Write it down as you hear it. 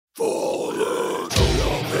You're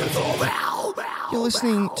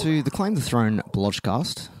listening to the Claim the Throne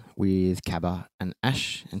Blodgecast with Cabba and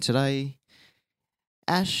Ash, and today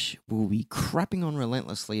Ash will be crapping on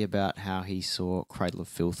relentlessly about how he saw Cradle of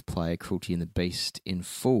Filth play Cruelty and the Beast in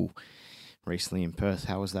full recently in Perth.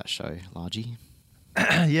 How was that show, Largy?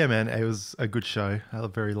 Yeah, man, it was a good show. A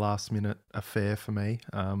very last minute affair for me.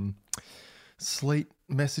 Sleet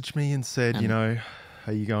messaged me and said,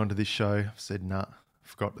 are you going to this show? I said, nah,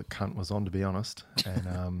 forgot the cunt was on, to be honest.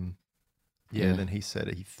 And yeah, then he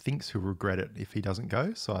said he thinks he'll regret it if he doesn't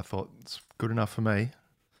go. So I thought it's good enough for me.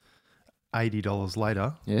 $80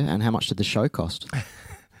 later. Yeah, and how much did the show cost?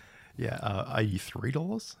 Yeah,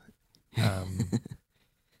 $83.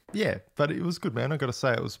 Yeah, but it was good, man. I got to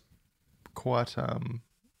say it was quite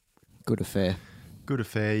Good affair. Good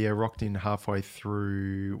affair, yeah. Rocked in halfway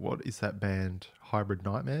through. What is that band? Hybrid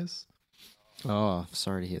Nightmares. Oh,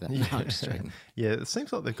 sorry to hear that. No, I'm just joking. Yeah, it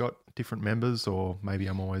seems like they've got different members, or maybe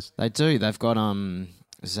I'm always. They do. They've got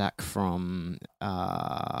Zach from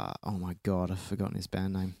oh my god, I've forgotten his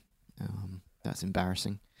band name. That's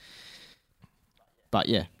embarrassing. But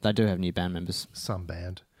yeah, they do have new band members. Some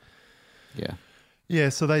band. Yeah. Yeah,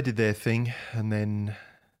 so they did their thing, and then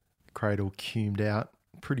Cradle cumed out.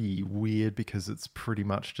 Pretty weird because it's pretty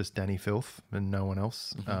much just Danny Filth and no one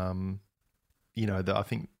else. Mm-hmm. I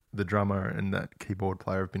think the drummer and that keyboard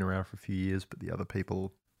player have been around for a few years, but the other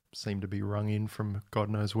people seem to be rung in from God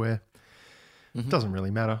knows where. Mm-hmm. Doesn't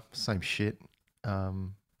really matter. Same shit.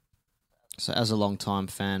 So as a long-time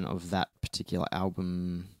fan of that particular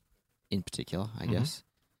album in particular, I guess,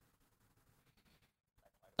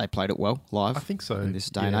 they played it well live. I think so. In this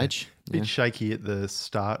day and age. A bit shaky at the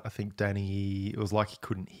start. I think Danny, it was like he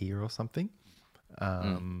couldn't hear or something.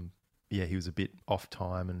 Yeah, he was a bit off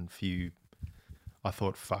time and I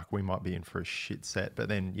thought, fuck, we might be in for a shit set. But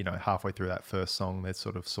then, halfway through that first song, they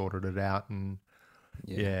sort of sorted it out. And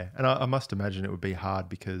yeah. And I must imagine it would be hard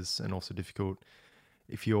and also difficult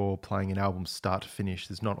if you're playing an album start to finish.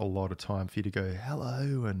 There's not a lot of time for you to go,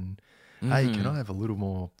 hello, and hey, can I have a little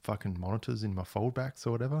more fucking monitors in my foldbacks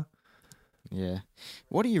or whatever? Yeah.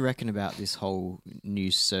 What do you reckon about this whole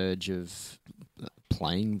new surge of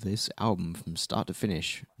playing this album from start to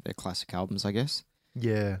finish? They're classic albums, I guess.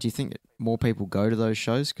 Yeah. Do you think that more people go to those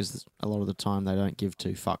shows? Because a lot of the time they don't give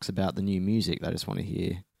two fucks about the new music. They just want to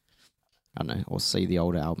hear, I don't know, or see the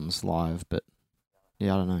older albums live. But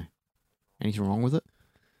yeah, I don't know. Anything wrong with it?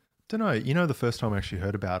 Don't know. The first time I actually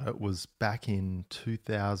heard about it was back in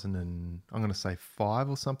 2000 and I'm going to say 5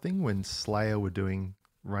 or something, when Slayer were doing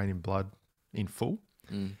Rain in Blood in full.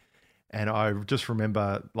 And I just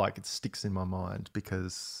remember, it sticks in my mind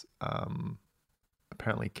because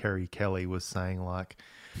apparently Kerry Kelly was saying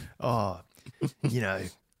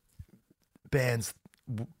bands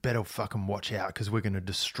better fucking watch out because we're going to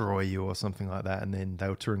destroy you or something like that. And then they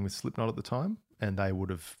were touring with Slipknot at the time, and they would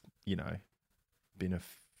have, been a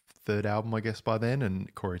third album, I guess, by then.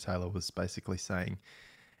 And Corey Taylor was basically saying,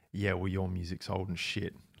 yeah, well, your music's old and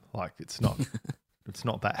shit. It's not it's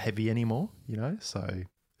not that heavy anymore, so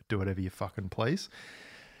do whatever you fucking please.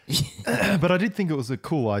 But I did think it was a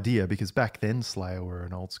cool idea because back then Slayer were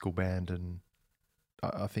an old school band, and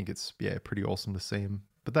I think it's, pretty awesome to see them.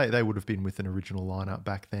 But they would have been with an original lineup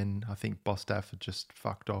back then. I think Bostaff had just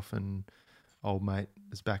fucked off and old mate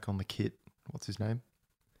is back on the kit. What's his name?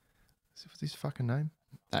 What's his fucking name?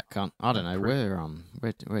 That cunt. I don't know.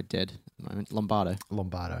 We're dead at the moment.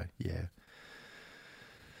 Lombardo, yeah.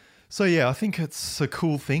 So yeah, I think it's a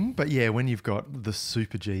cool thing. But yeah, when you've got the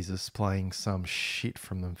Super Jesus playing some shit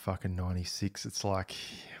from the fucking 96, it's like,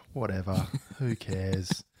 whatever. Who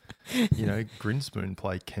cares? Grinspoon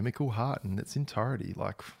played Chemical Heart in its entirety.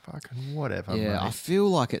 Fucking whatever. Yeah, mate. I feel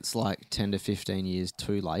like it's 10 to 15 years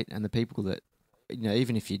too late. And the people that,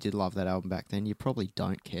 even if you did love that album back then, you probably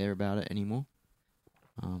don't care about it anymore.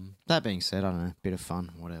 That being said, I don't know, a bit of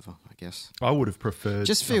fun, whatever, I guess. I would have preferred...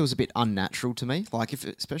 Just feels a bit unnatural to me.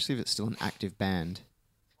 Especially if it's still an active band.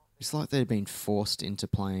 It's like they've been forced into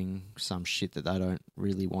playing some shit that they don't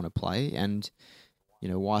really want to play. And,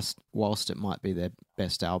 whilst it might be their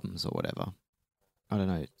best albums or whatever, I don't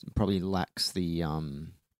know, it probably lacks the,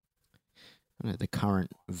 the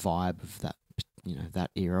current vibe of that,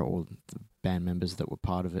 that era, or the band members that were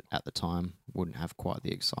part of it at the time wouldn't have quite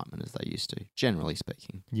the excitement as they used to, generally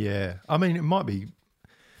speaking. Yeah. I mean, it might be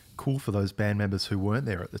cool for those band members who weren't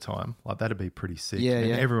there at the time. That'd be pretty sick. Yeah, and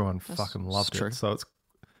yeah. Everyone fucking loved it. So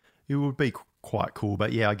it would be quite cool.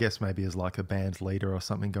 But yeah, I guess maybe as a band leader or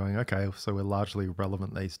something going, okay, so we're largely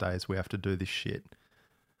relevant these days. We have to do this shit.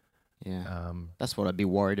 Yeah. That's what I'd be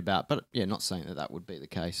worried about. But yeah, not saying that would be the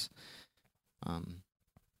case.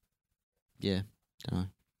 Yeah, don't know.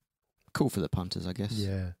 cool for the punters, I guess.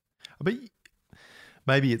 Yeah. But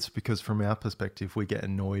maybe it's because from our perspective, we get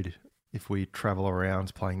annoyed if we travel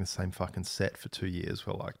around playing the same fucking set for 2 years.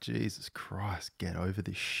 We're like, Jesus Christ, get over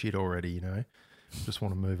this shit already, you know? Just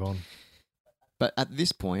want to move on. But at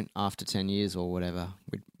this point, after 10 years or whatever,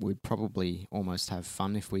 we'd probably almost have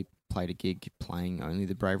fun if we played a gig playing only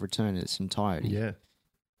the Brave Return in its entirety. Yeah.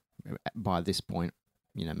 By this point,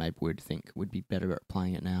 you know, maybe we'd think we'd be better at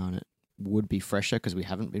playing it now and it would be fresher because we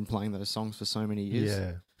haven't been playing those songs for so many years.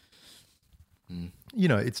 Yeah. Mm. You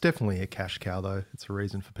know, it's definitely a cash cow, though. It's a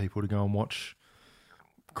reason for people to go and watch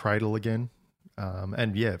Cradle again.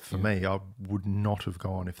 And yeah, for me, I would not have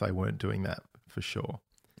gone if they weren't doing that, for sure.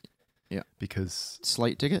 Yeah. Because...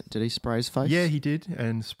 Slate Ticket, did he spray his face? Yeah, he did,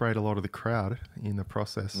 and sprayed a lot of the crowd in the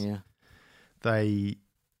process. Yeah. They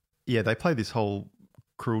played this whole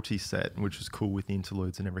Cruelty set, which was cool with the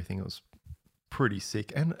interludes and everything. It was pretty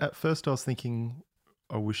sick. And at first I was thinking,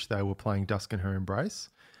 I wish they were playing Dusk and Her Embrace.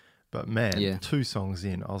 But man, 2 songs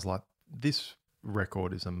in, I was like, this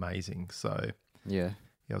record is amazing. So yeah,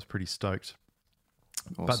 I was pretty stoked.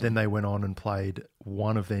 Awesome. But then they went on and played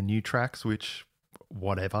one of their new tracks, which,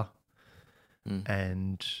 whatever.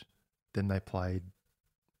 And then they played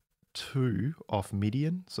 2 off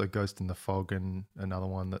Midian, so Ghost in the Fog, and another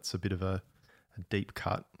one that's a bit of a deep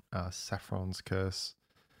cut, Saffron's Curse.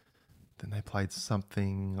 Then they played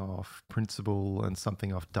something off Principle and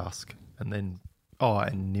something off Dusk. And then,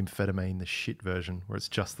 and Nymphetamine, the shit version, where it's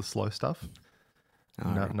just the slow stuff.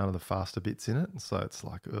 None of the faster bits in it. So it's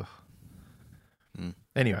like, ugh.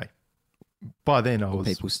 Anyway, by then I was...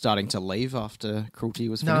 people starting to leave after Cruelty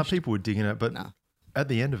was No, finished? people were digging it, but at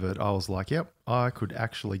the end of it, I was like, yep, I could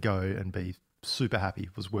actually go and be super happy.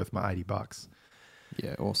 It was worth my $80.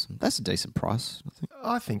 Yeah, awesome. That's a decent price, I think.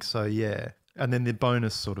 I think so, yeah. And then the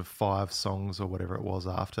bonus sort of 5 songs or whatever it was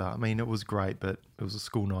after. I mean, it was great, but it was a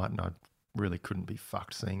school night and I really couldn't be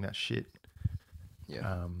fucked seeing that shit.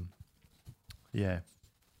 Yeah. Yeah.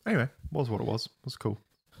 Anyway, was what it was. It was cool.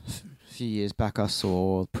 A few years back, I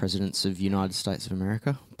saw Presidents of United States of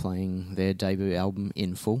America playing their debut album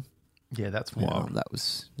in full. Yeah, that's wild. That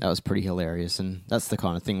was pretty hilarious, and that's the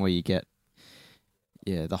kind of thing where you get,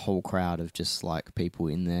 the whole crowd of just like people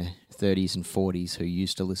in their 30s and 40s who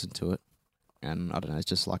used to listen to it, and I don't know, it's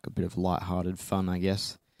just like a bit of light-hearted fun, I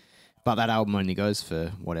guess. But that album only goes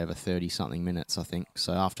for whatever 30-something minutes, I think.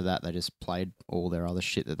 So after that, they just played all their other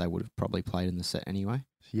shit that they would have probably played in the set anyway.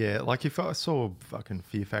 Yeah, like if I saw fucking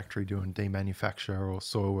Fear Factory doing Demanufacture or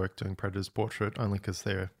Soilwork doing Predator's Portrait, only because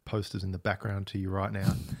there are posters in the background to you right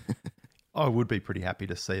now, I would be pretty happy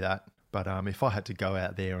to see that. But if I had to go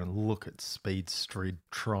out there and look at Speed Street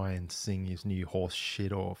try and sing his new horse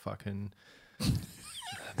shit or fucking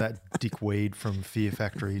that Dick Weed from Fear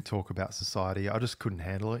Factory talk about society, I just couldn't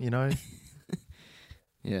handle it, you know?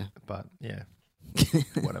 Yeah. But yeah,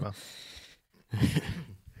 whatever.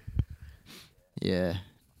 Yeah.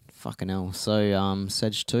 Fucking hell. So,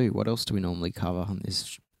 Sedge 2, what else do we normally cover on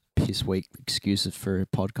this piss week excuses for a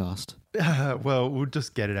podcast? Well, we'll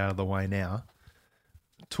just get it out of the way now.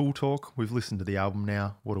 Tool Talk, we've listened to the album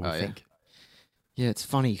now. What do we think? Yeah, it's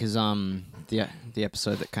funny because the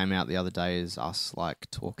episode that came out the other day is us like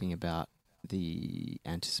talking about the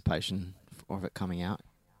anticipation of it coming out,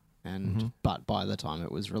 and but by the time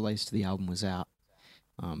it was released, the album was out.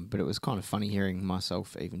 But it was kind of funny hearing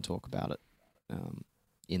myself even talk about it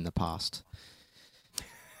in the past.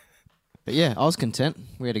 But yeah, I was content.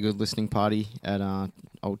 We had a good listening party at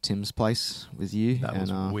old Tim's place with you. That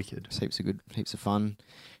was wicked. Heaps of fun.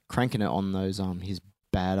 Cranking it on those his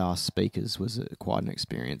badass speakers was quite an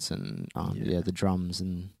experience, and the drums,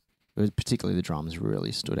 and particularly the drums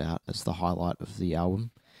really stood out as the highlight of the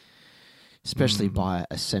album, especially by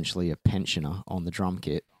essentially a pensioner on the drum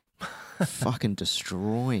kit, fucking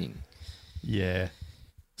destroying. Yeah.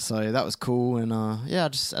 So that was cool, and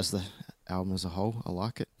just as the album as a whole, I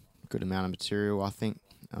like it. Good amount of material, I think.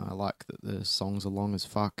 I like that the songs are long as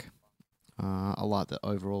fuck. I like that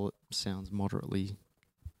overall it sounds moderately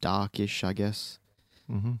darkish, I guess.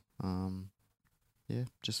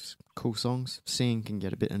 Just cool songs. Singing can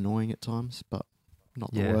get a bit annoying at times, but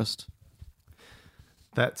not the worst.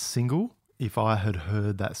 That single, if I had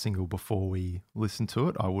heard that single before we listened to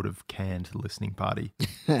it, I would have canned the listening party.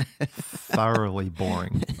 Thoroughly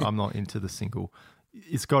boring. I'm not into the single.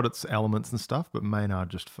 It's got its elements and stuff, but Maynard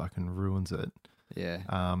just fucking ruins it.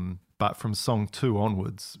 Yeah. But from song 2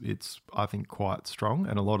 onwards, it's, I think, quite strong.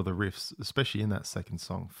 And a lot of the riffs, especially in that second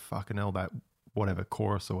song, fucking hell, that whatever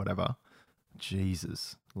chorus or whatever,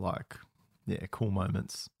 Jesus, like, cool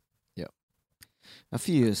moments. Yep. A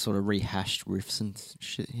few sort of rehashed riffs and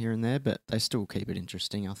shit here and there, but they still keep it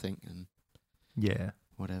interesting, I think. And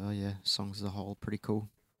whatever. Yeah, songs as a whole, pretty cool.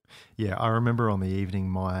 Yeah, I remember on the evening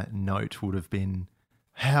my note would have been,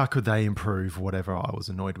 how could they improve whatever I was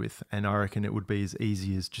annoyed with? And I reckon it would be as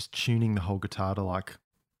easy as just tuning the whole guitar to like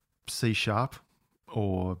C sharp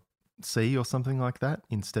or C or something like that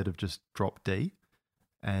instead of just drop D.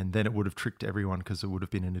 And then it would have tricked everyone because it would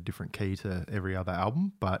have been in a different key to every other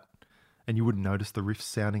album. And you wouldn't notice the riffs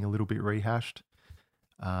sounding a little bit rehashed.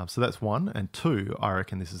 So that's one. And two, I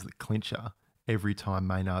reckon this is the clincher. Every time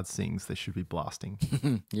Maynard sings, there should be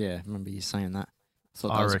blasting. Yeah, I remember you saying that. Thought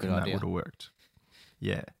that I was a reckon good that idea. would have worked.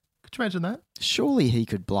 Yeah. Could you imagine that? Surely he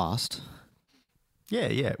could blast.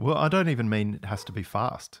 Yeah. Well, I don't even mean it has to be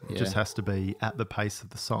fast. It Yeah. just has to be at the pace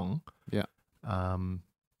of the song. Yeah.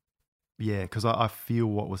 Yeah, because I feel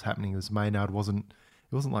what was happening was Maynard wasn't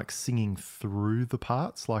like singing through the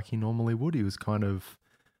parts like he normally would. He was kind of,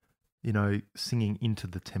 singing into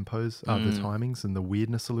the tempos, the timings and the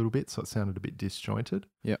weirdness a little bit. So it sounded a bit disjointed.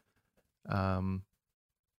 Yeah.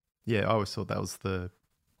 Yeah, I always thought that was the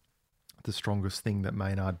strongest thing that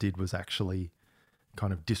Maynard did was actually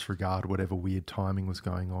kind of disregard whatever weird timing was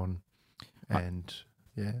going on. And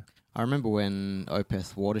yeah. I remember when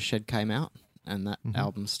Opeth Watershed came out, and that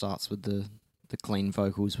album starts with the clean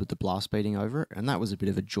vocals with the blast beating over it, and that was a bit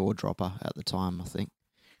of a jaw dropper at the time, I think.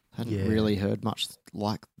 Hadn't really heard much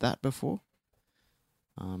like that before.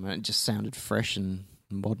 And it just sounded fresh and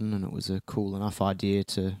modern, and it was a cool enough idea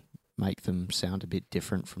to make them sound a bit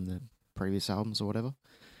different from the previous albums or whatever.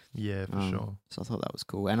 Yeah, for sure. So I thought that was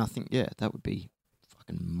cool. And I think, that would be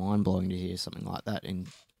fucking mind-blowing to hear something like that in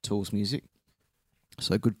Tool's music.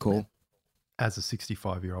 So good call. As a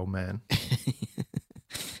 65-year-old man.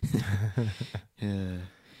 Yeah.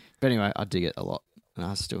 But anyway, I dig it a lot. And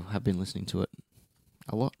I still have been listening to it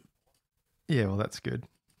a lot. Yeah, well, that's good.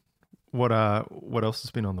 What else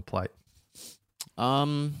has been on the plate?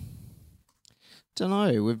 Don't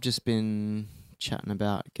know. We've just been chatting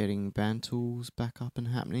about getting band tools back up and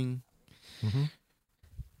happening.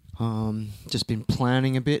 Just been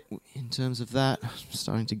planning a bit in terms of that.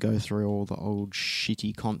 Starting to go through all the old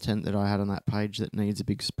shitty content that I had on that page that needs a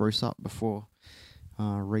big spruce up before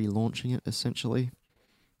relaunching it, essentially.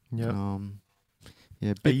 Yeah.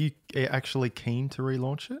 Yeah. Are you actually keen to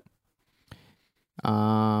relaunch it?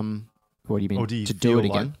 What do you mean? Or do you to do it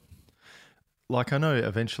again? Like I know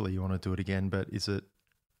eventually you want to do it again, but is it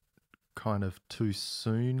kind of too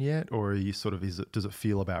soon yet, or are you sort of does it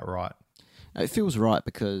feel about right? It feels right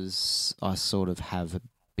because I sort of have a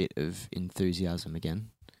bit of enthusiasm again.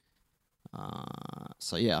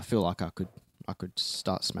 So yeah, I feel like I could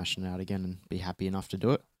start smashing it out again and be happy enough to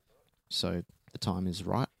do it. So the time is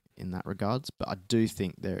right in that regards. But I do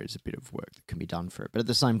think there is a bit of work that can be done for it. But at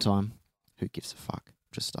the same time, who gives a fuck?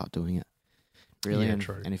 Just start doing it. Really, yeah, and,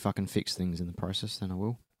 true. And if I can fix things in the process, then I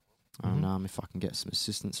will. And if I can get some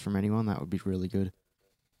assistance from anyone, that would be really good.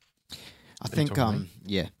 I think, I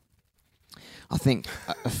think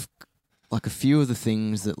like a few of the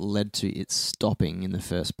things that led to it stopping in the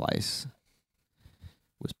first place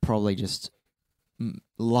was probably just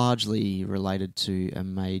largely related to a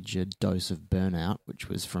major dose of burnout, which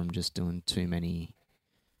was from just doing too many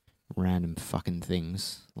random fucking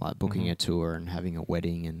things, like booking a tour and having a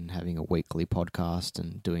wedding and having a weekly podcast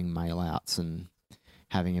and doing mail outs and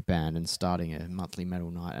having a band and starting a monthly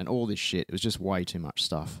metal night and all this shit. It was just way too much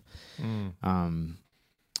stuff.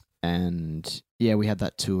 And yeah, we had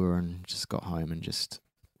that tour and just got home and just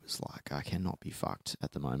was like, I cannot be fucked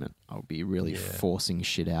at the moment. I'll be really forcing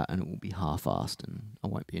shit out and it will be half-assed and I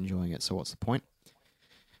won't be enjoying it. So what's the point?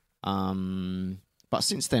 But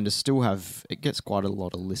since then, it gets quite a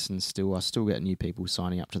lot of listens still. I still get new people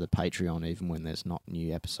signing up to the Patreon even when there's not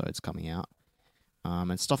new episodes coming out.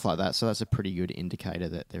 And stuff like that. So that's a pretty good indicator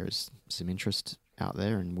that there is some interest out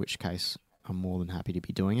there, in which case I'm more than happy to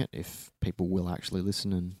be doing it if people will actually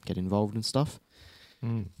listen and get involved and stuff.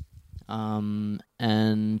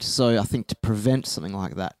 And so I think to prevent something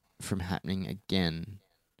like that from happening again,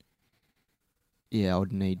 I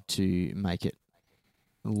would need to make it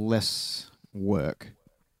less work,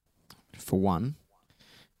 for one.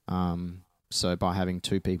 So by having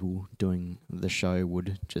two people doing the show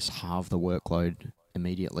would just halve the workload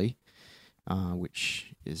immediately,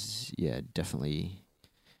 which is, definitely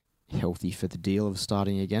healthy for the deal of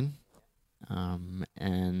starting again.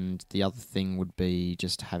 And the other thing would be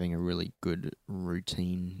just having a really good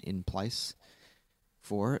routine in place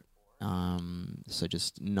for it. So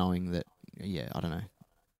just knowing that, I don't know,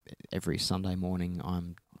 every Sunday morning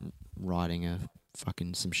I'm writing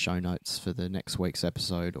some show notes for the next week's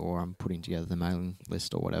episode, or I'm putting together the mailing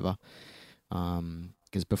list or whatever.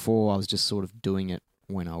 Because before I was just sort of doing it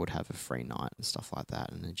when I would have a free night and stuff like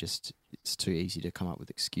that. And it's too easy to come up with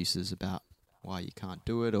excuses about why you can't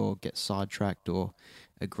do it, or get sidetracked, or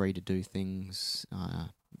agree to do things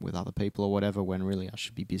with other people or whatever, when really I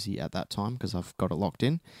should be busy at that time because I've got it locked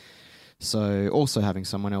in. So also having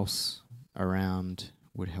someone else around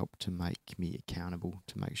would help to make me accountable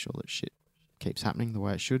to make sure that shit keeps happening the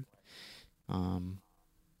way it should.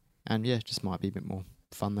 And yeah, just might be a bit more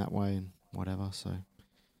fun that way and whatever. So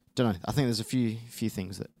don't know. I think there's a few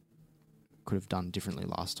things that could have done differently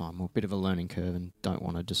last time, or a bit of a learning curve, and don't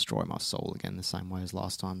want to destroy my soul again the same way as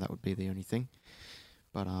last time. That would be the only thing.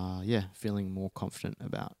 But yeah, feeling more confident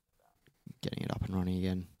about getting it up and running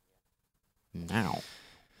again now.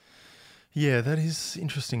 Yeah, that is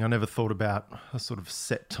interesting. I never thought about a sort of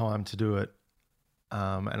set time to do it.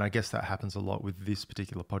 And I guess that happens a lot with this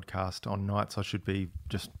particular podcast. On nights, I should be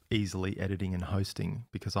just easily editing and hosting,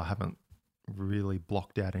 because I haven't really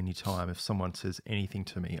blocked out any time. If someone says anything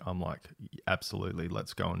to me, I'm like, absolutely,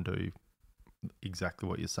 let's go and do exactly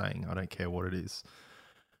what you're saying. I don't care what it is.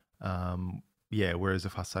 Yeah, whereas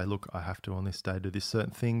if I say, look, I have to on this day do this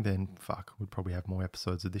certain thing, then fuck, we'd probably have more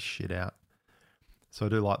episodes of this shit out. So I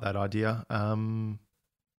do like that idea.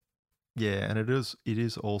 Yeah, and it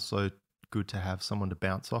is also good to have someone to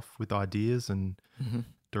bounce off with ideas and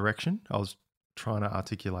direction. I was trying to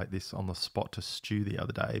articulate this on the spot to Stu the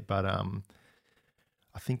other day, but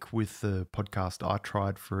I think with the podcast I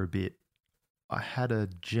tried for a bit, I had a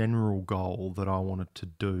general goal that I wanted to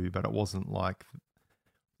do, but it wasn't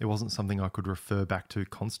something I could refer back to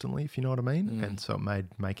constantly, if you know what I mean. And so it made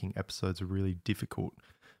making episodes really difficult,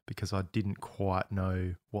 because I didn't quite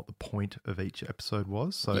know what the point of each episode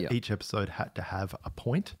was. So each episode had to have a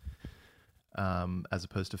point, as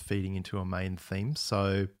opposed to feeding into a main theme.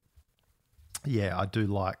 So yeah, I do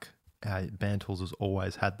like how Band Tools has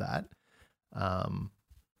always had that.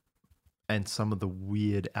 And some of the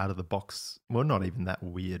weird out of the box, well, not even that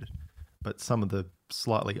weird, but some of the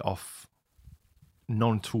slightly off,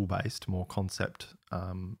 non-tool based, more concept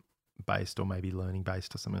based, or maybe learning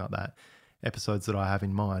based or something like that, episodes that I have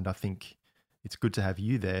in mind, I think it's good to have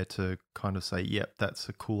you there to kind of say, yep, that's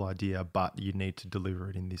a cool idea, but you need to deliver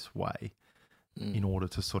it in this way in order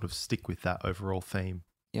to sort of stick with that overall theme.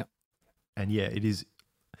 Yep. And yeah, it is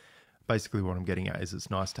basically what I'm getting at is it's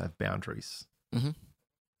nice to have boundaries,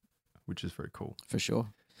 which is very cool. For sure.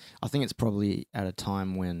 I think it's probably at a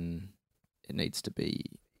time when it needs to be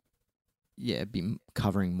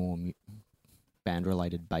covering more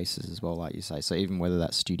band-related bases as well, like you say. So even whether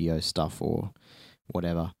that's studio stuff or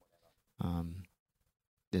whatever,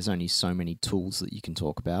 there's only so many tools that you can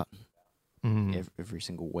talk about every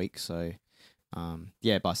single week. So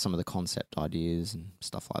by some of the concept ideas and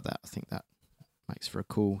stuff like that, I think that makes for a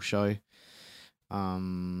cool show.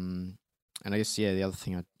 And I guess, the other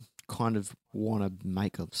thing, I kind of want to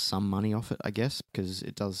make some money off it, I guess, because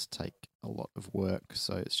it does take a lot of work.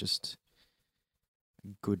 So it's just a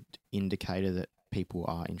good indicator that people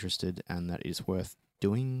are interested and that it is worth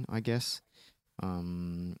doing, I guess.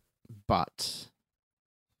 But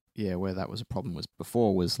yeah, where that was a problem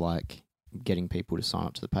was like getting people to sign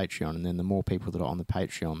up to the Patreon, and then the more people that are on the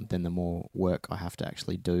Patreon, then the more work I have to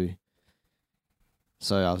actually do.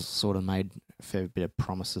 So I sort of made a fair bit of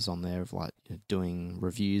promises on there of like doing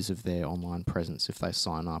reviews of their online presence if they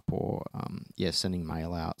sign up, or sending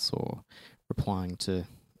mail outs or replying to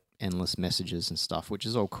endless messages and stuff, which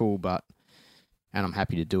is all cool, and I'm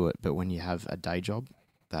happy to do it. But when you have a day job,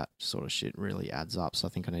 that sort of shit really adds up. So I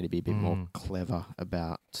think I need to be a bit more clever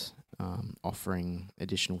about offering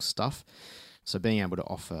additional stuff. So being able to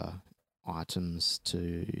offer items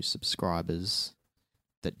to subscribers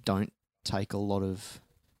that don't take a lot of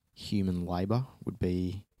human labor would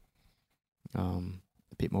be a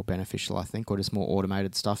bit more beneficial, I think, or just more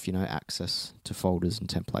automated stuff, access to folders and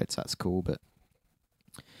templates. That's cool. But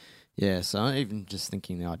yeah, so even just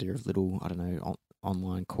thinking the idea of little, I don't know,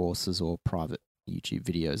 online courses or private YouTube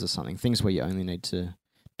videos or something, things where you only need to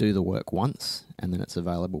do the work once and then it's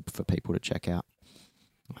available for people to check out.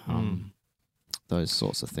 Those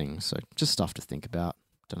sorts of things. So just stuff to think about.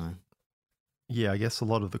 Don't know. Yeah, I guess a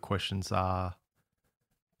lot of the questions are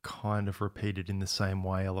kind of repeated in the same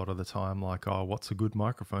way a lot of the time, like, oh, what's a good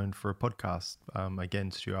microphone for a podcast?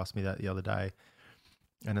 Again, Stu asked me that the other day,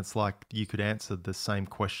 and it's like you could answer the same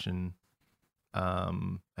question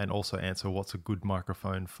and also answer what's a good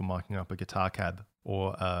microphone for miking up a guitar cab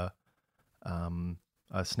or a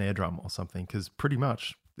snare drum or something, because pretty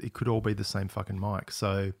much it could all be the same fucking mic.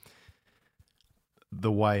 So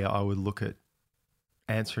the way I would look at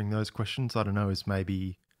answering those questions, I don't know, is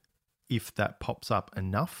maybe if that pops up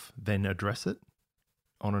enough, then address it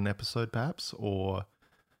on an episode perhaps, or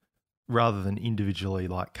rather than individually,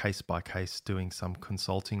 like case by case, doing some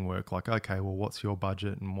consulting work, like, okay, well, what's your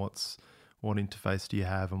budget and what interface do you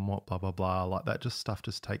have and what blah, blah, blah, like that stuff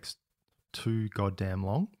just takes too goddamn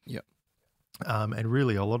long. Yep. And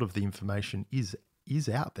really a lot of the information is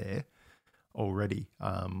out there already.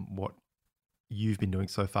 What you've been doing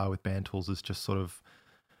so far with Band Tools is just sort of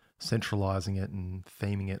centralizing it and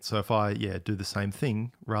theming it. So if I do the same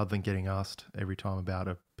thing, rather than getting asked every time about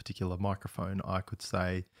a particular microphone, I could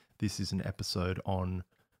say this is an episode on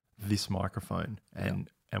this microphone and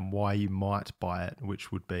why you might buy it,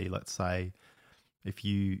 which would be, let's say, if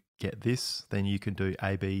you get this, then you can do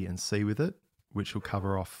A, B, and C with it, which will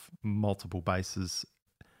cover off multiple bases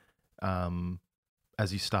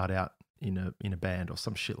as you start out in a band or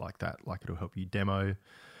some shit like that. Like it'll help you demo,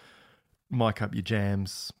 mic up your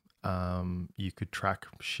jams. You could track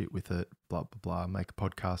shit with it, blah, blah, blah, make a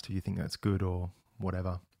podcast if you think that's good or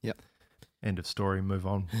whatever. Yep. End of story, move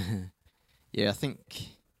on. Yeah, I think,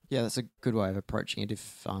 that's a good way of approaching it.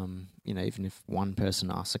 If, even if one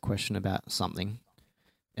person asks a question about something,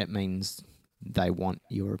 it means they want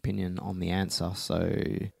your opinion on the answer. So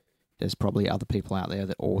there's probably other people out there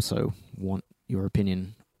that also want your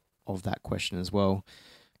opinion of that question as well.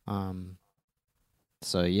 Either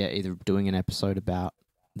doing an episode about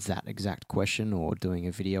that exact question or doing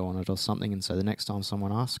a video on it or something. And so the next time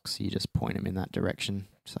someone asks, you just point them in that direction.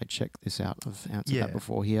 Say, check this out. I've answered that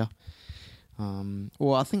before here.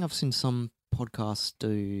 Or I think I've seen some podcasts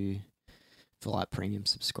do, for like premium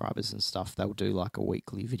subscribers and stuff, they'll do like a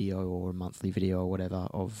weekly video or a monthly video or whatever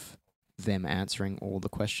of them answering all the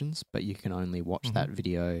questions, but you can only watch that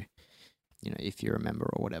video, if you're a member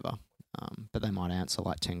or whatever. But they might answer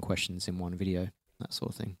like 10 questions in one video, that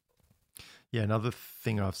sort of thing. Yeah, another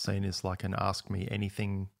thing I've seen is like an Ask Me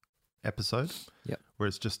Anything episode. Yep. Where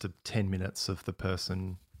it's just 10 minutes of the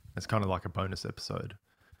person. It's kind of like a bonus episode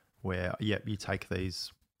where, you take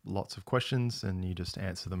these lots of questions and you just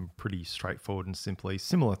answer them pretty straightforward and simply,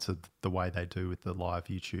 similar to the way they do with the live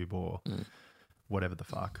YouTube or whatever the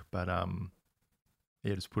fuck. But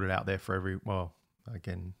just put it out there for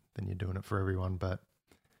again, then you're doing it for everyone. But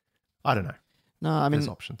I don't know. No, I mean, there's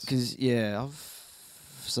options. Because,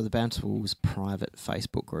 so the Band Tools private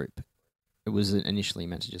Facebook group, it was initially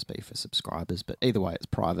meant to just be for subscribers, but either way it's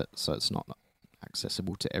private, so it's not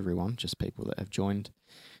accessible to everyone, just people that have joined.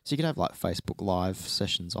 So you could have like Facebook Live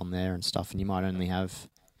sessions on there and stuff, and you might only have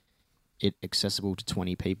it accessible to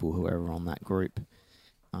 20 people who are on that group.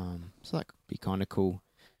 So that could be kind of cool.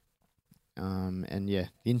 The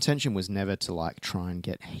intention was never to like try and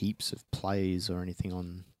get heaps of plays or anything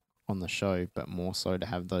on the show, but more so to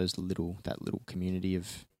have that little community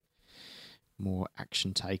of more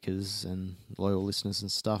action takers and loyal listeners and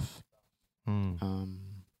stuff.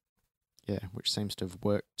 Which seems to have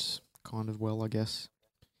worked kind of well, I guess.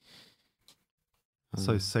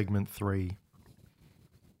 So segment 3,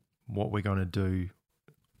 what we're going to do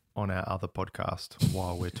on our other podcast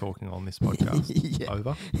while we're talking on this podcast.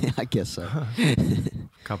 Over? Yeah, I guess so.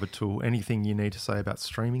 Cover tool. Anything you need to say about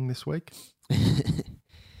streaming this week?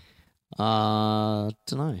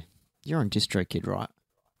 Don't know. You're on DistroKid, right?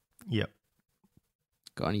 Yep.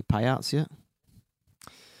 Got any payouts yet?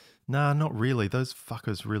 Nah, not really. Those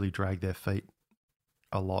fuckers really drag their feet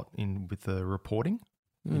a lot with the reporting.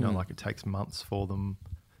 Like it takes months for them.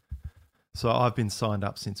 So I've been signed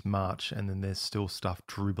up since March, and then there's still stuff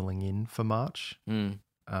dribbling in for March. And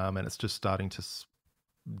it's just starting to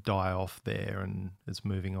die off there and it's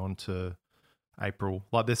moving on to April.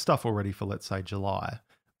 Like there's stuff already for, let's say, July,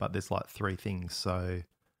 but there's like 3 things. So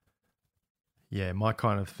yeah, my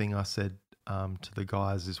kind of thing I said to the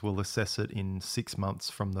guys is we'll assess it in 6 months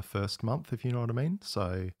from the first month, if you know what I mean.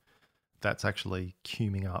 So that's actually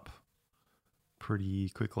queuing up pretty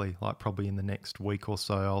quickly. Like probably in the next week or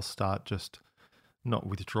so, I'll start just not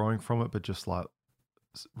withdrawing from it, but just like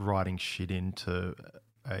writing shit into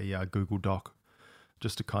a Google Doc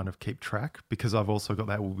just to kind of keep track, because I've also got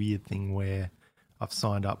that weird thing where I've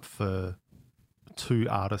signed up for 2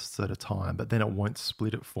 artists at a time, but then it won't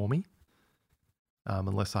split it for me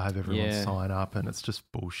unless I have everyone sign up, and it's just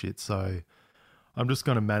bullshit. So I'm just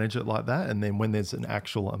going to manage it like that, and then when there's an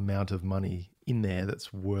actual amount of money in there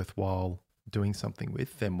that's worthwhile doing something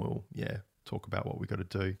with, then we'll talk about what we got to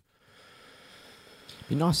do. It'd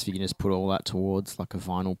be nice if you can just put all that towards like a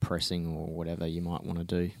vinyl pressing or whatever you might want to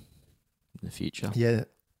do in the future. Yeah,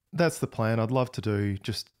 that's the plan. I'd love to do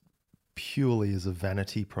just purely as a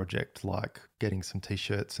vanity project, like getting some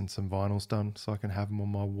t-shirts and some vinyls done so I can have them on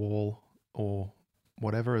my wall or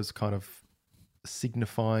whatever, as kind of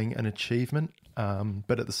signifying an achievement.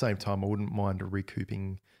 But at the same time, I wouldn't mind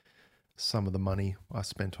recouping some of the money I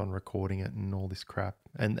spent on recording it and all this crap,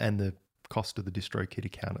 and the cost of the DistroKid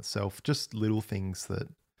account itself. Just little things that,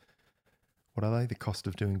 what are they? The cost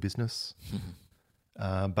of doing business.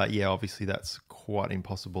 But yeah, obviously that's quite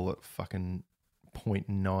impossible at fucking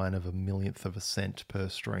 0.9 of a millionth of a cent per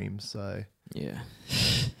stream. So Yeah.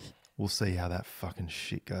 we'll see how that fucking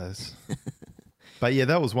shit goes. But yeah,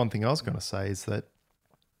 that was one thing I was going to say, is that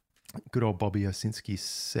good old Bobby Osinski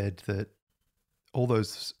said that all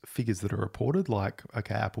those figures that are reported, like,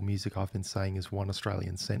 okay, Apple Music, I've been saying, is 1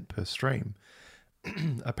 Australian cent per stream.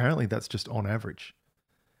 Apparently that's just on average.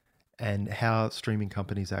 And how streaming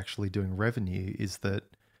companies are actually doing revenue is that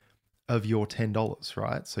of your $10,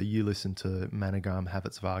 right? So you listen to Managam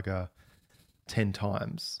Habitsvaga 10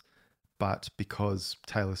 times, but because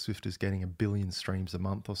Taylor Swift is getting 1 billion streams a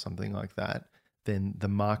month or something like that, then that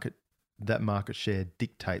market share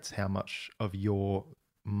dictates how much of your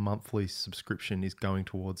monthly subscription is going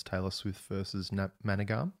towards Taylor Swift versus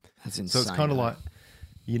Managam. That's insane. So it's kind of like,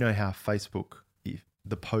 you know how Facebook, if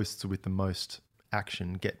the posts with the most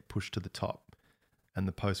action get pushed to the top and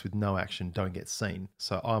the posts with no action don't get seen.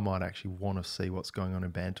 So I might actually want to see what's going on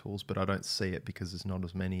in Band Tools, but I don't see it because there's not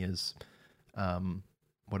as many as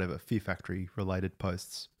Fear Factory related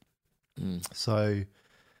posts. So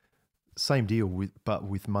same deal but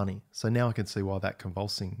with money. So now I can see why that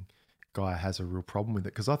Convulsing guy has a real problem with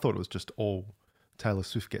it, because I thought it was just all Taylor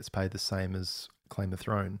Swift gets paid the same as Claim the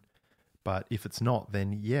Throne. But if it's not,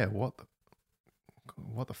 then yeah, what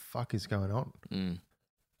the fuck is going on?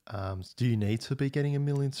 Do you need to be getting 1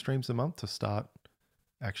 million streams a month to start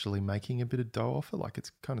actually making a bit of dough off it? Like,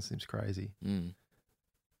 it kind of seems crazy.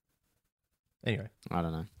 Anyway, I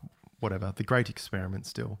don't know. Whatever. The great experiment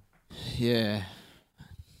still. Yeah.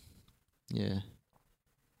 The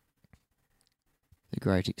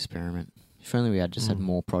great experiment. If only we had just had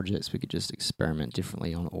more projects, we could just experiment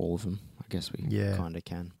differently on all of them. I guess we kind of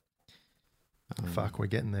can. Fuck, we're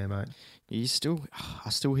getting there, mate. I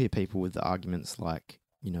still hear people with the arguments like,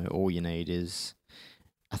 all you need is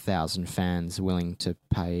 1,000 fans willing to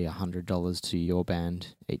pay $100 to your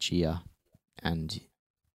band each year, and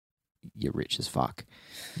you're rich as fuck.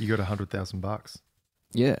 You got $100,000.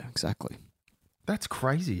 Yeah, exactly. That's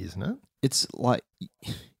crazy, isn't it? It's like,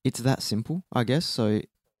 it's that simple, I guess. So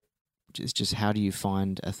it's just, how do you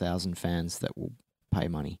find 1,000 fans that will pay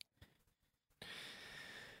money?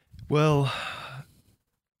 Well,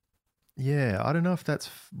 yeah, I don't know if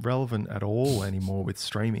that's relevant at all anymore with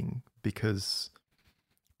streaming, because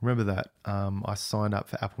remember that I signed up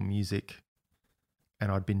for Apple Music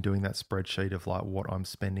and I'd been doing that spreadsheet of like what I'm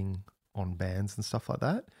spending on bands and stuff like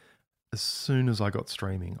that. As soon as I got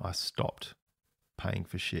streaming, I stopped paying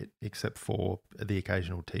for shit except for the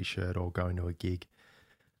occasional t-shirt or going to a gig.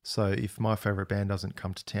 So if my favorite band doesn't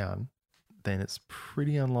come to town, then it's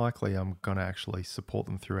pretty unlikely I'm going to actually support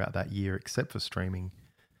them throughout that year, except for streaming,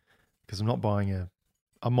 because I'm not buying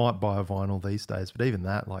I might buy a vinyl these days, but even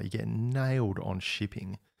that, like, you get nailed on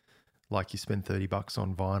shipping. Like, you spend $30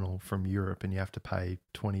 on vinyl from Europe and you have to pay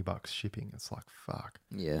 $20 shipping. It's like, fuck.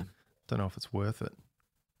 Yeah. Don't know if it's worth it.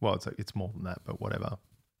 Well, it's more than that, but whatever.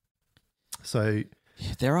 So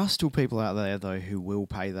there are still people out there, though, who will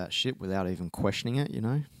pay that shit without even questioning it,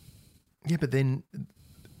 Yeah, but then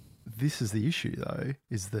this is the issue, though,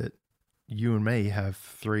 is that you and me have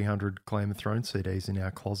 300 Claim of Throne CDs in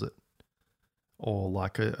our closet, or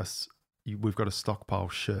like we've got a stockpile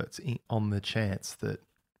of shirts on the chance that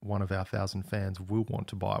one of our 1,000 fans will want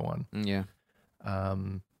to buy one. Yeah.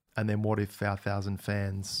 And then what if our 1,000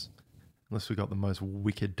 fans, unless we got the most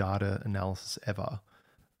wicked data analysis ever,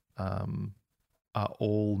 are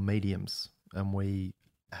all mediums, and we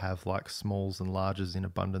have like smalls and larges in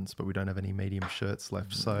abundance, but we don't have any medium shirts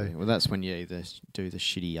left. So well, that's when you either do the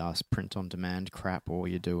shitty ass print on demand crap, or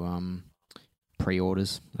you do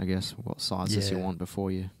pre-orders, I guess, what sizes you want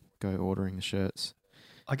before you go ordering the shirts.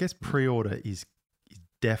 I guess pre-order is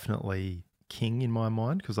definitely king in my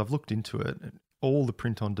mind, because I've looked into it. All the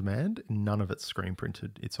print on demand, none of it's screen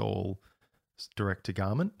printed. It's all direct to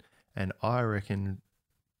garment, and I reckon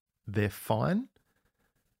they're fine,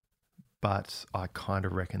 but I kind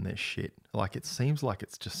of reckon they're shit. Like, it seems like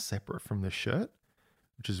it's just separate from the shirt,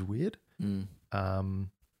 which is weird. And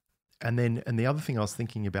the other thing I was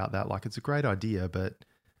thinking about that, like, it's a great idea, but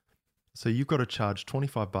so you've got to charge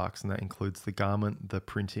 $25, and that includes the garment, the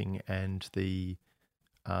printing, and the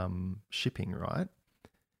shipping, right?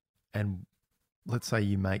 And let's say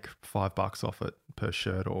you make $5 off it per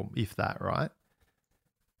shirt, or if that, right?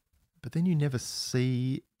 But then you never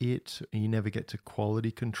see it, and you never get to quality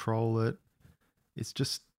control it. It's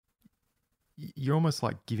just, you're almost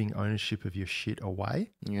like giving ownership of your shit away.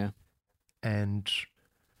 Yeah. And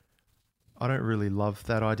I don't really love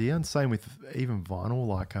that idea. And same with even vinyl.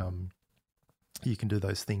 Like, you can do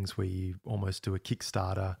those things where you almost do a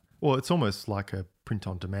Kickstarter. Well, it's almost like a print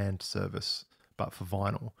on demand service, but for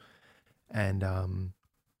vinyl. And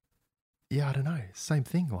yeah, I don't know. Same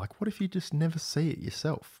thing. Like, what if you just never see it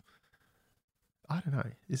yourself? I don't know.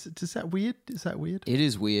 Is that weird? Is that weird? It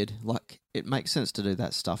is weird. Like, it makes sense to do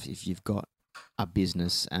that stuff if you've got a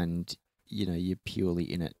business and, you know, you're purely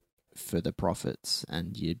in it for the profits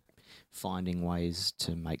and you're finding ways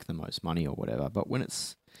to make the most money or whatever. But when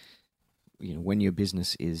it's, you know, when your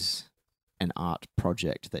business is an art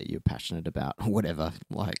project that you're passionate about or whatever,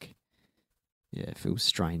 like, yeah, it feels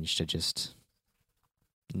strange to just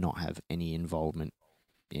not have any involvement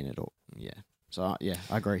in it. Or yeah. So, yeah,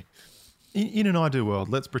 I agree. In an ideal world,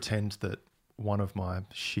 let's pretend that one of my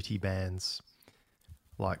shitty bands,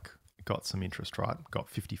 like, got some interest, right? Got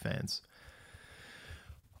 50 fans.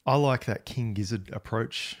 I like that King Gizzard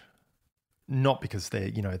approach, not because they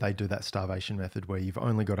do that starvation method where you've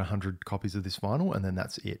only got 100 copies of this vinyl and then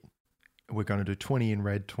that's it. We're going to do 20 in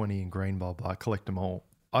red, 20 in green, blah, blah, collect them all.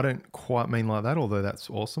 I don't quite mean like that, although that's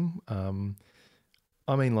awesome.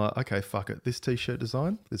 I mean like, okay, fuck it. This t-shirt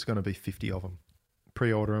design, there's going to be 50 of them.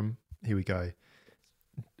 Pre-order them. Here we go.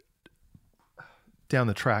 Down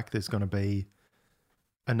the track, there's going to be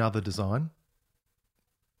another design.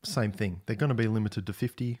 Same thing. They're going to be limited to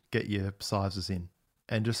 50. Get your sizes in.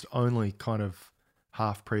 And just only kind of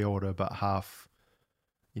half pre-order, but half,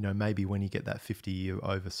 you know, maybe when you get that 50, you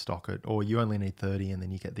overstock it. Or you only need 30 and then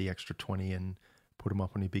you get the extra 20 and put them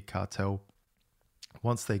up on your big cartel.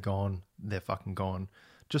 Once they're gone, they're fucking gone.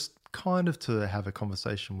 Just kind of to have a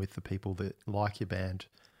conversation with the people that like your band.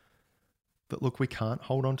 That, look, we can't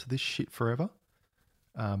hold on to this shit forever.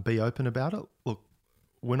 Be open about it. Look,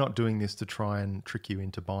 we're not doing this to try and trick you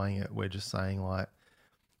into buying it. We're just saying, like,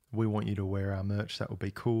 we want you to wear our merch. That would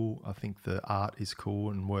be cool. I think the art is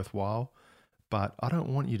cool and worthwhile. But I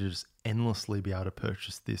don't want you to just endlessly be able to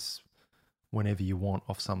purchase this whenever you want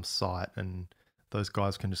off some site. And those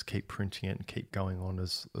guys can just keep printing it and keep going on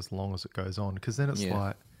as long as it goes on. Because then it's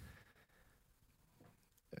like,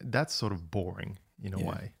 that's sort of boring in a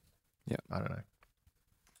way. Yeah. I don't know.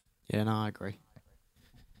 Yeah, no, I agree.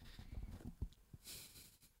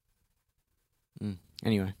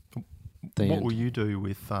 Anyway. What will you do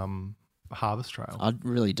with Harvest Trail? I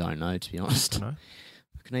really don't know, to be honest. I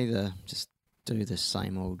can either just do the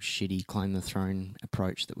same old shitty claim the throne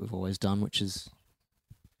approach that we've always done, which has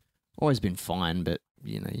always been fine, but,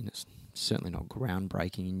 you know, it's certainly not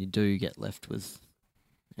groundbreaking, and you do get left with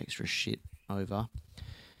extra shit over.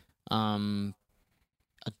 I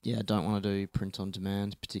don't want to do print on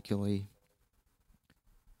demand particularly.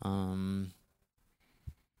 I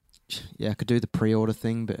could do the pre-order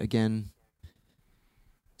thing, but again,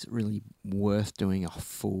 is it really worth doing a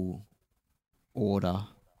full order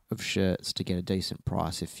of shirts to get a decent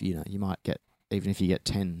price? If, you know, you might get, even if you get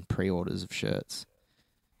 10 pre-orders of shirts,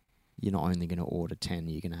 you're not only going to order 10,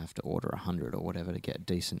 you're going to have to order 100 or whatever to get a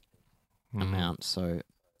decent amount. So,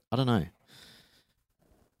 I don't know.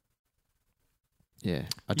 Yeah,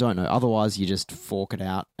 I don't know. Otherwise, you just fork it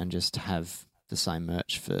out and just have the same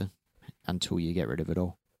merch until you get rid of it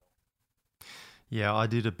all. Yeah, I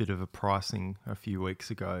did a bit of a pricing a few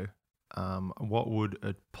weeks ago. What would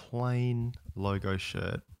a plain logo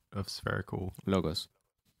shirt of spherical logos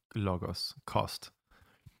cost?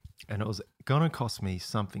 And it was going to cost me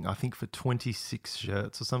something, I think for 26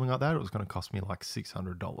 shirts or something like that, it was going to cost me like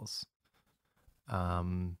 $600.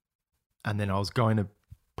 And then I was going to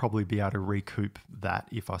probably be able to recoup that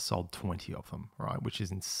if I sold 20 of them, right? Which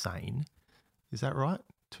is insane. Is that right?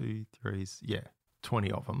 2, 3s, yeah,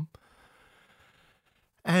 20 of them.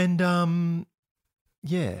 And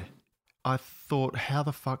I thought, how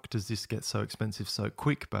the fuck does this get so expensive so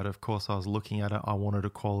quick? But of course, I was looking at it. I wanted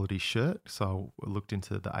a quality shirt, so I looked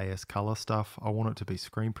into the AS color stuff. I want it to be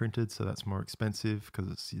screen printed, so that's more expensive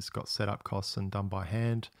because it's got setup costs and done by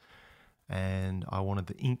hand. And I wanted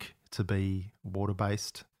the ink to be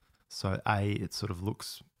water-based. So it sort of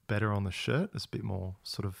looks better on the shirt. It's a bit more,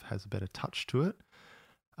 sort of has a better touch to it.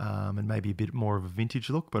 And maybe a bit more of a vintage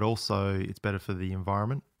look, but also it's better for the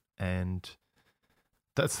environment. And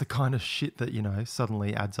that's the kind of shit that, you know,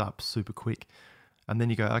 suddenly adds up super quick. And then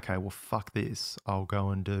you go, okay, well, fuck this. I'll go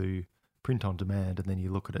and do print on demand. And then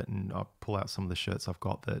you look at it and I pull out some of the shirts I've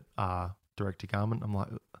got that are direct to garment. I'm like,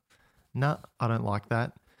 nah, I don't like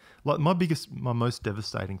that. Like my most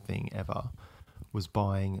devastating thing ever was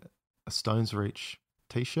buying a Stones Reach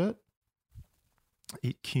t-shirt.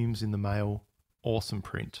 It cumes in the mail. Awesome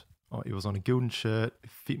print. It was on a Gildan shirt. It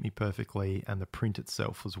fit me perfectly. And the print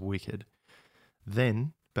itself was wicked.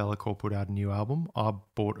 Then Bellacore put out a new album. I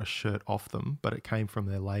bought a shirt off them, but it came from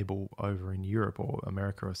their label over in Europe or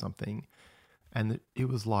America or something. And it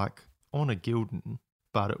was like on a Gildan,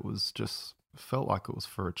 but it was just felt like it was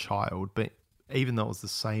for a child. But even though it was the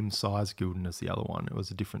same size Gildan as the other one, it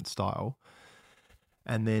was a different style.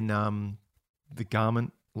 And then the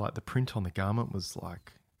garment, like the print on the garment was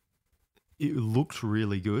like, it looked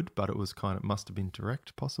really good, but it was kind of, must have been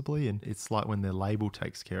direct possibly. And it's like when their label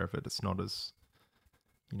takes care of it, it's not as,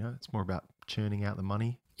 it's more about churning out the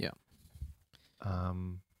money. Yeah. I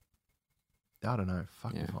don't know.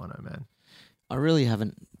 Fuck if I know, man. I really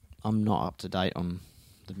haven't, I'm not up to date on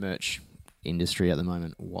the merch industry at the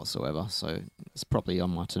moment whatsoever. So it's probably on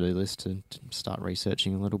my to-do list to start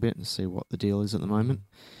researching a little bit and see what the deal is at the moment.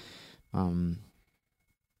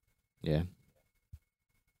 Yeah.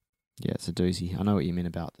 Yeah, it's a doozy. I know what you mean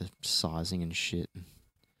about the sizing and shit.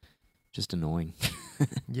 Just annoying.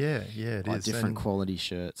 Yeah, it like is. Different quality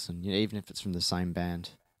shirts, and even if it's from the same band.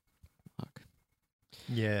 Fuck.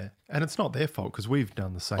 Yeah, and it's not their fault because we've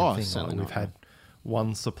done the same thing. Like we've had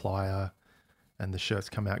one supplier and the shirts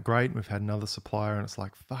come out great. We've had another supplier and it's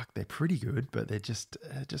like, fuck, they're pretty good, but they're just,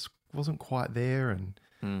 it just wasn't quite there. And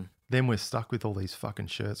then we're stuck with all these fucking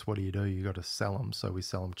shirts. What do? You got to sell them. So we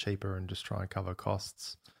sell them cheaper and just try and cover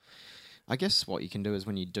costs. I guess what you can do is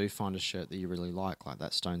when you do find a shirt that you really like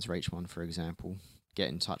that Stones Reach one, for example, get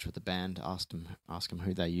in touch with the band, ask them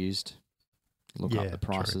who they used, look up the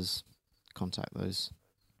prices, contact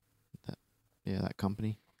that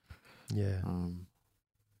company. Yeah.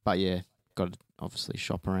 But yeah, got to obviously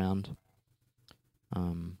shop around.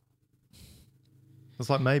 It's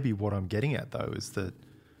like maybe what I'm getting at though is that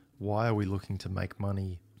why are we looking to make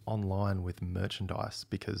money online with merchandise?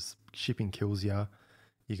 Because shipping kills you.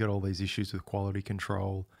 You got all these issues with quality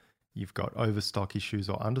control. You've got overstock issues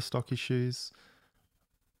or understock issues.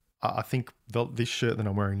 I think this shirt that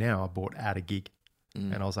I'm wearing now, I bought at a gig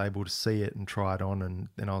and I was able to see it and try it on. And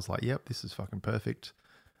then I was like, yep, this is fucking perfect.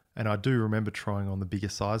 And I do remember trying on the bigger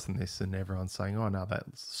size than this and everyone's saying, oh, no,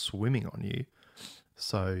 that's swimming on you.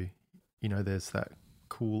 So, there's that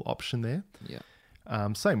cool option there.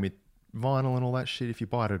 Yeah. Same with vinyl and all that shit. If you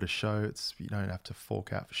buy it at a show, you don't have to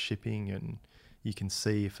fork out for shipping and you can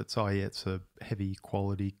see if it's a heavy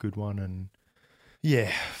quality, good one. And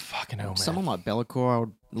yeah, fucking hell, man. Someone like Bellacore, I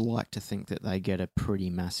would like to think that they get a pretty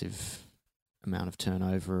massive amount of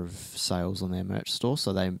turnover of sales on their merch store.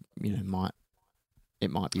 So they, it might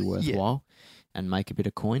be worthwhile and make a bit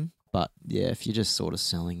of coin. But yeah, if you're just sort of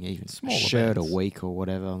selling even Smaller a shirt bands a week or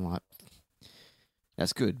whatever, I'm like,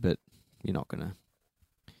 that's good, but you're not going to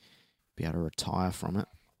be able to retire from it.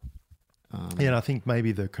 And I think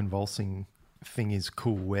maybe the convulsing thing is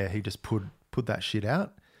cool where he just put that shit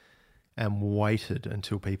out and waited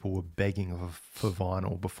until people were begging for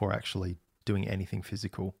vinyl before actually doing anything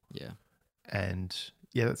physical. Yeah. And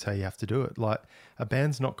yeah, that's how you have to do it. Like a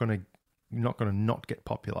band's not going to not get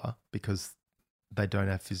popular because they don't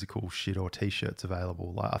have physical shit or t-shirts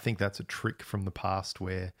available. Like I think that's a trick from the past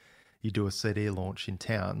where you do a CD launch in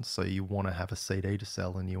town, so you want to have a CD to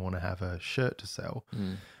sell and you want to have a shirt to sell.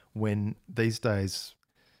 When these days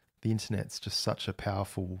the internet's just such a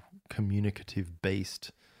powerful communicative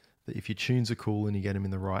beast that if your tunes are cool and you get them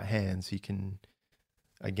in the right hands, you can,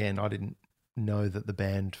 again, I didn't know that the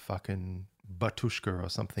band fucking Batushka or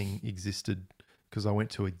something existed because I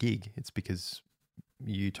went to a gig. It's because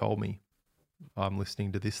you told me. I'm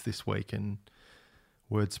listening to this week and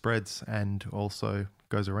word spreads and also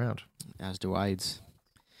goes around. As do AIDS.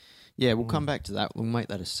 Yeah, we'll come back to that. We'll make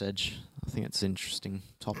that a sedge. I think it's an interesting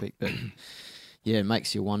topic, but yeah, it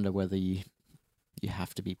makes you wonder whether you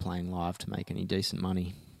have to be playing live to make any decent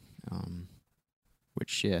money.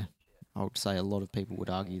 Which, yeah, I would say a lot of people would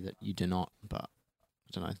argue that you do not, but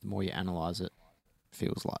I don't know, the more you analyse it, it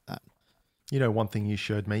feels like that. One thing you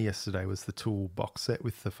showed me yesterday was the Tool box set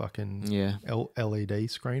with the fucking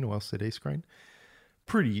LED screen or LCD screen.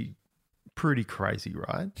 Pretty crazy,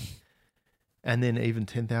 right? And then even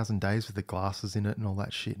 10,000 Days with the glasses in it and all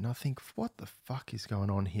that shit. And I think, what the fuck is going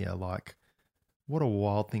on here? Like, what a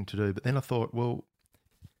wild thing to do. But then I thought, well,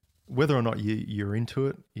 whether or not you're into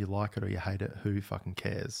it, you like it or you hate it, who fucking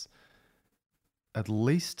cares? At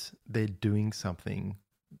least they're doing something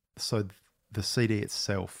so the CD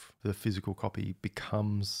itself, the physical copy,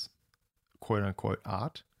 becomes quote unquote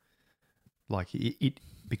art. Like it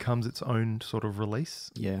becomes its own sort of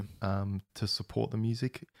release. Yeah. To support the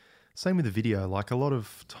music. Same with the video. Like a lot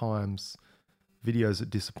of times videos that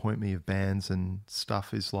disappoint me of bands and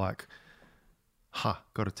stuff is like,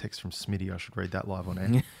 got a text from Smitty. I should read that live on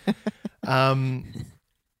air.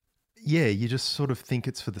 Yeah, you just sort of think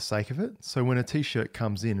it's for the sake of it. So when a t-shirt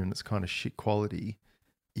comes in and it's kind of shit quality,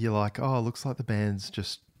 you're like, oh, it looks like the band's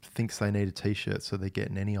just thinks they need a t-shirt, so they're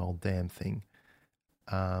getting any old damn thing.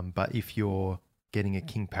 But if you're getting a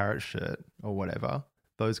King Parrot shirt or whatever,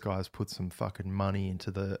 those guys put some fucking money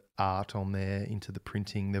into the art on there, into the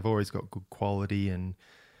printing. They've always got good quality, and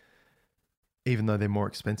even though they're more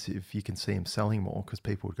expensive, you can see them selling more because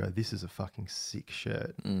people would go, this is a fucking sick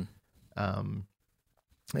shirt. And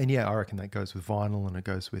yeah, I reckon that goes with vinyl, and it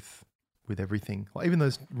goes with everything. Like even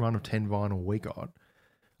those run of 10 vinyl we got,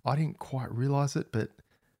 I didn't quite realize it, but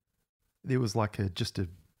there was like just a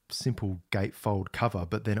simple gatefold cover,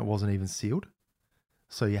 but then it wasn't even sealed.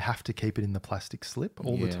 So you have to keep it in the plastic slip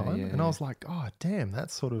all the time. Yeah, and I was like, oh, damn,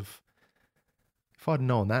 that's sort of... If I'd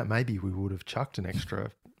known that, maybe we would have chucked an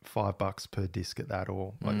extra $5 per disc at that,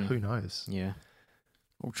 or like, who knows? Yeah.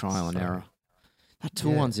 All trial and error. That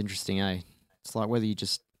tool one's interesting, eh? It's like whether you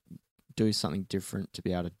just do something different to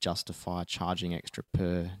be able to justify charging extra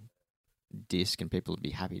per disc, and people would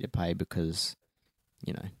be happy to pay because,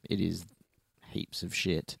 you know, it is heaps of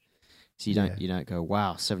shit. So you don't go,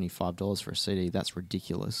 wow, $75 for a CD, that's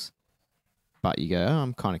ridiculous. But you go, oh,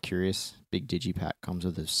 I'm kind of curious. Big digipack comes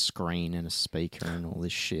with a screen and a speaker and all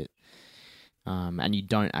this shit. And you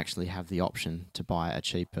don't actually have the option to buy a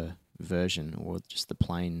cheaper version or just the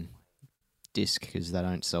plain disc because they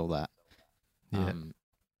don't sell that. Yeah.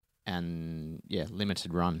 And yeah,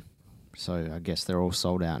 limited run. So I guess they're all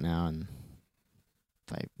sold out now, and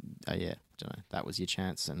they, don't know, that was your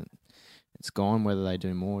chance, and it's gone. Whether they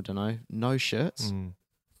do more, don't know. No shirts.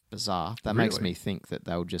 Bizarre. That makes me think that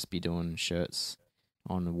they'll just be doing shirts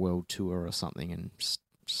on a world tour or something and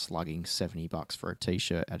slugging $70 for a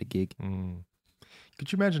t-shirt at a gig.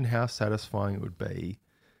 Could you imagine how satisfying it would be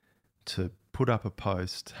to put up a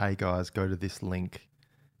post, hey guys, go to this link,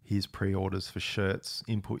 here's pre-orders for shirts,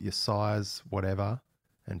 input your size, whatever,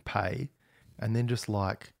 and pay, and then just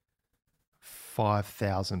like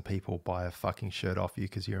 5,000 people buy a fucking shirt off you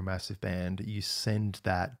because you're a massive band. You send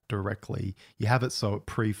that directly. You have it so it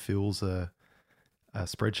pre-fills a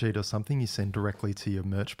spreadsheet or something. You send directly to your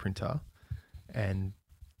merch printer, and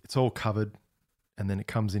it's all covered, and then it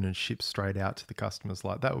comes in and ships straight out to the customers.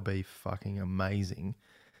 Like, that would be fucking amazing.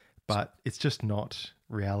 But it's just not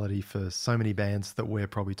reality for so many bands that we're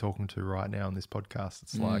probably talking to right now on this podcast.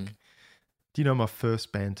 It's like, do you know my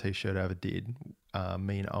first band t-shirt I ever did?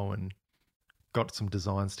 Me and Owen got some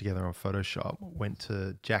designs together on Photoshop, went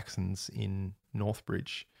to Jackson's in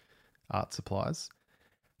Northbridge Art Supplies,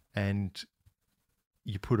 and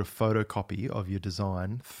you put a photocopy of your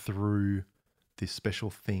design through this special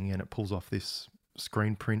thing and it pulls off this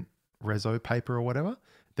screen print reso paper or whatever.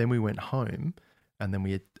 Then we went home and then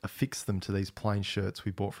we affixed them to these plain shirts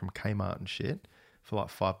we bought from Kmart and shit for like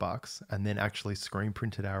 $5, and then actually screen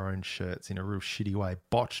printed our own shirts in a real shitty way,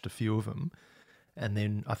 botched a few of them. And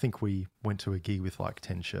then I think we went to a gig with like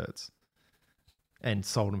 10 shirts and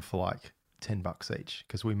sold them for like $10 each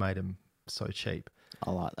because we made them so cheap.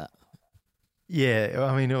 I like that. Yeah,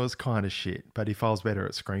 I mean, it was kind of shit. But if I was better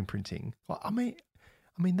at screen printing, I mean,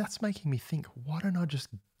 that's making me think, why don't I just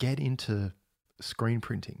get into screen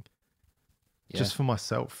printing? Yeah. Just for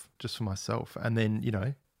myself. And then, you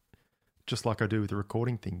know, just like I do with the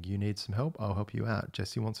recording thing, you need some help, I'll help you out.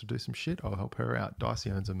 Jesse wants to do some shit, I'll help her out. Dicey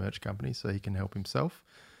owns a merch company, so he can help himself.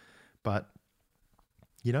 But,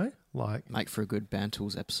 you know, like... Make for a good Band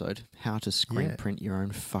Tools episode. How to screen print your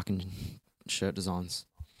own fucking shirt designs.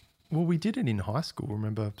 Well, we did it in high school,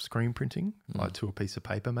 remember screen printing? Like to a piece of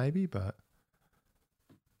paper maybe, but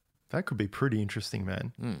that could be pretty interesting,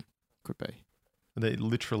 man. Could be. They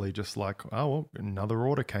literally just like, oh, well, another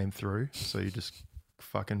order came through, so you just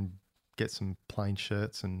fucking get some plain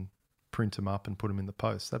shirts and print them up and put them in the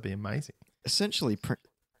post. That'd be amazing. Essentially,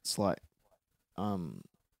 it's like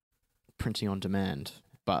printing on demand,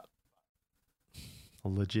 but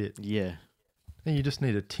legit. Yeah. And you just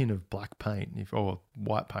need a tin of black paint or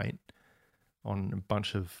white paint on a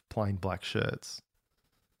bunch of plain black shirts.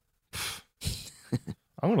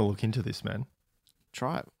 I'm going to look into this, man.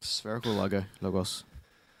 Try it. Spherical logos.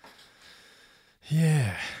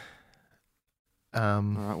 Yeah. All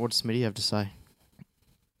right, what does Smitty have to say?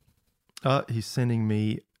 He's sending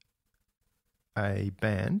me a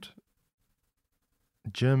band,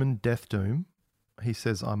 German Death Doom. He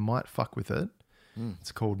says I might fuck with it.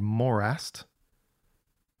 It's called Morast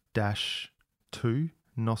 -2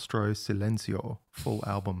 Nostro Silencio, full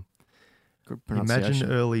album. Good pronunciation.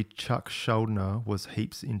 Imagine early Chuck Schuldiner was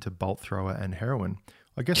heaps into bolt thrower and heroin.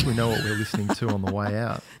 I guess we know what we're listening to on the way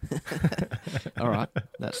out. All right,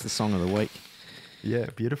 that's the song of the week. Yeah,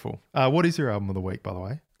 beautiful. What is your album of the week, by the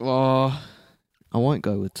way? Oh, I won't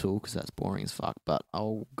go with Tool because that's boring as fuck, but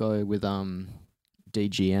I'll go with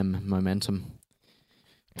DGM Momentum.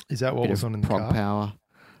 Is that what Bit was of on in the prog car?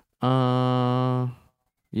 power.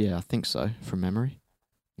 Yeah, I think so, from memory.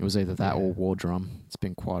 It was either that Yeah. or War Drum. It's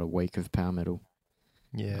been quite a week of power metal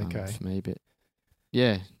Yeah, okay. for me, but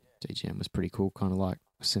yeah, DGM was pretty cool, kind of like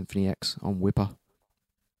Symphony X on Whipper.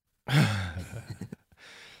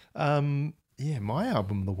 Yeah, my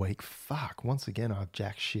album of the week. Fuck. Once again, I've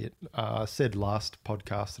jack shit. I said last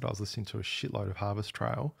podcast that I was listening to a shitload of Harvest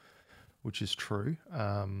Trail, which is true.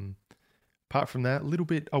 Apart from that, a little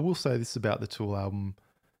bit. I will say this about the Tool album.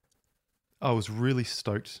 I was really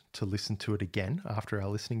stoked to listen to it again after our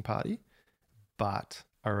listening party, but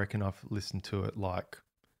I reckon I've listened to it like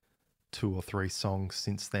 2 or 3 songs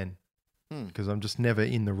since then because I'm just never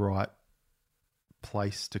in the right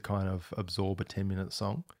place to kind of absorb a 10-minute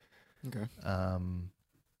song. Okay.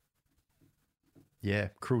 Yeah,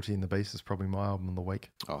 Cruelty and the Beast is probably my album of the week.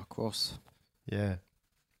 Oh, of course. Yeah.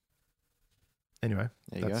 Anyway,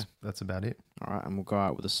 There you go. that's about it. All right, and we'll go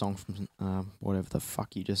out with a song from whatever the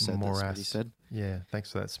fuck you just said. Morast. That's what he said. Yeah,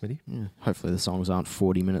 thanks for that, Smitty. Yeah. Hopefully the songs aren't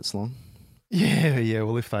 40 minutes long. Yeah,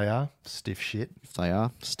 well, if they are, stiff shit. If they are,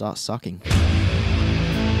 start sucking.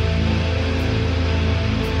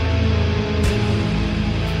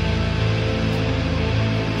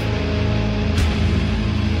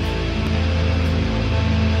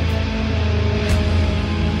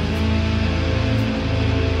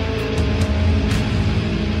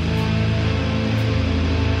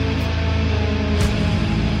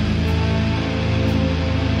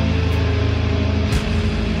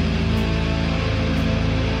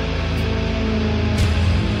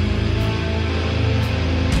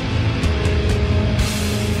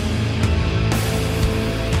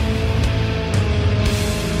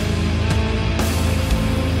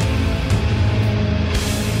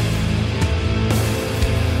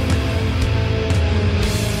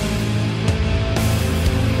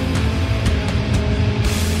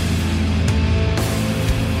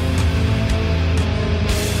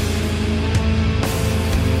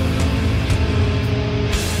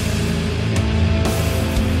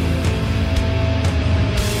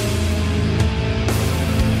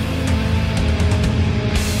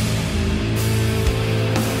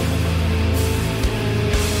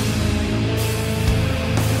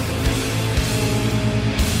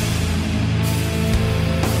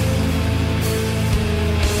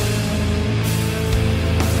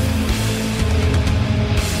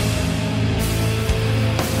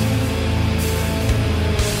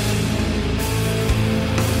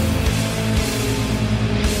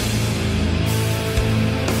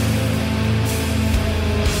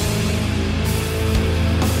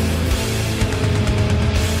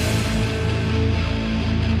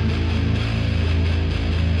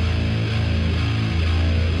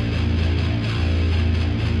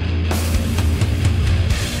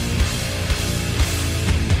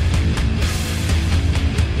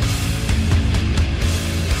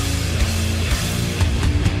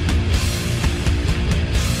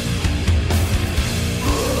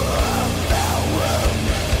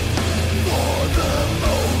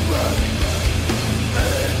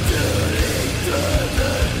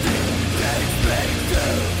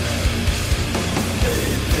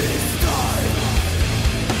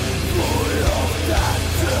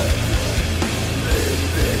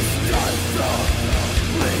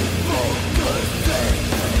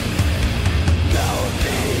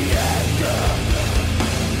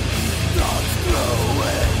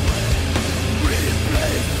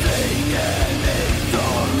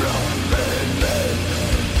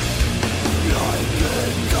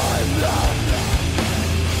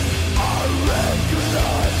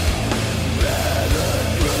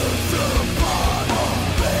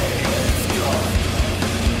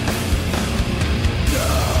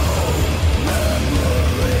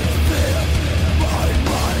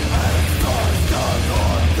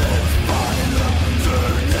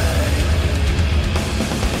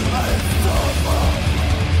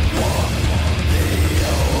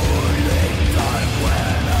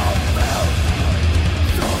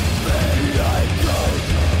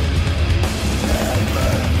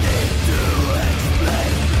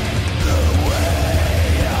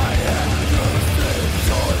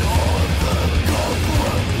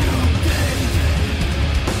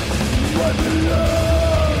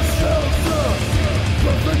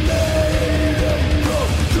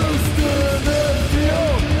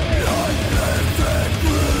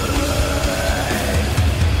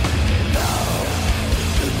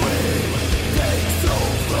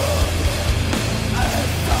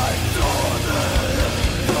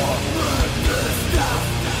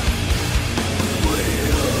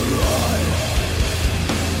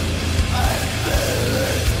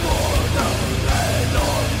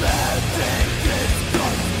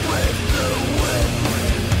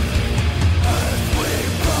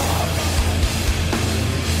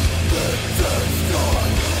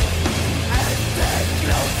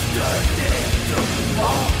 Turning to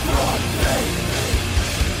fall.